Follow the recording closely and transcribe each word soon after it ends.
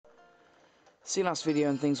See last video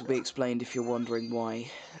and things will be explained if you're wondering why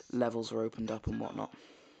levels are opened up and whatnot.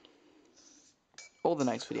 Or the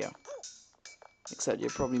next video. Except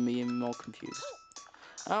you're probably being more confused.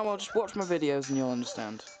 Oh well, just watch my videos and you'll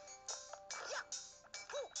understand.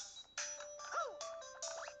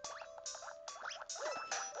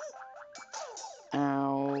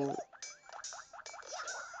 Ow.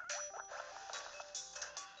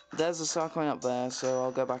 There's a star coin up there, so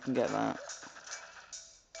I'll go back and get that.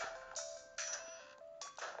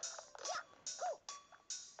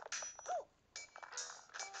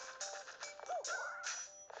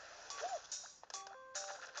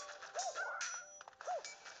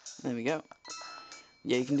 There we go.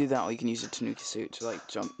 Yeah, you can do that, or you can use a Tanuki suit to like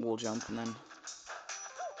wall jump, and then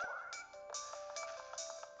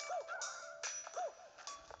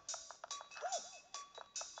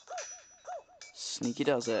sneaky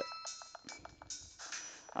does it.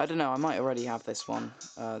 I don't know, I might already have this one,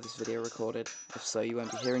 this video recorded. If so, you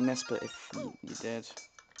won't be hearing this, but if you did,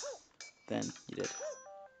 then you did.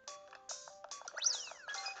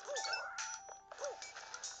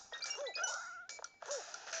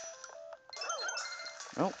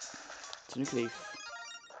 Oh, Tanuki leaf.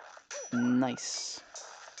 Nice.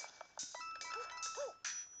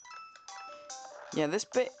 Yeah, this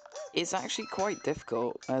bit is actually quite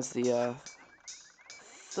difficult as the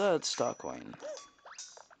third star coin.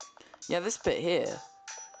 Yeah, this bit here,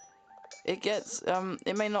 it gets,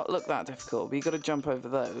 it may not look that difficult, but you've got to jump over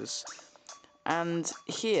those. And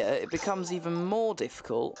here, it becomes even more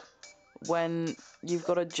difficult when you've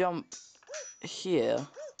got to jump here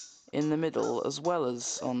in the middle as well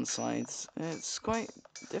as on the sides. It's quite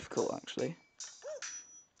difficult, actually.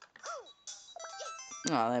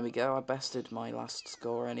 Ah, there we go, I bested my last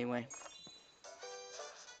score anyway.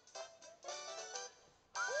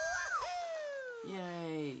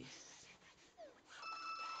 Yay!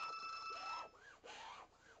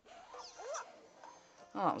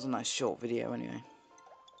 Oh, that was a nice short video anyway.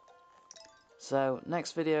 So,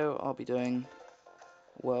 next video I'll be doing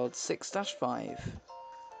World 6-5.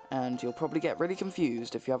 And you'll probably get really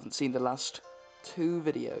confused if you haven't seen the last 2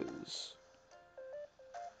 videos.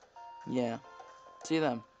 Yeah. See you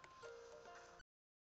then.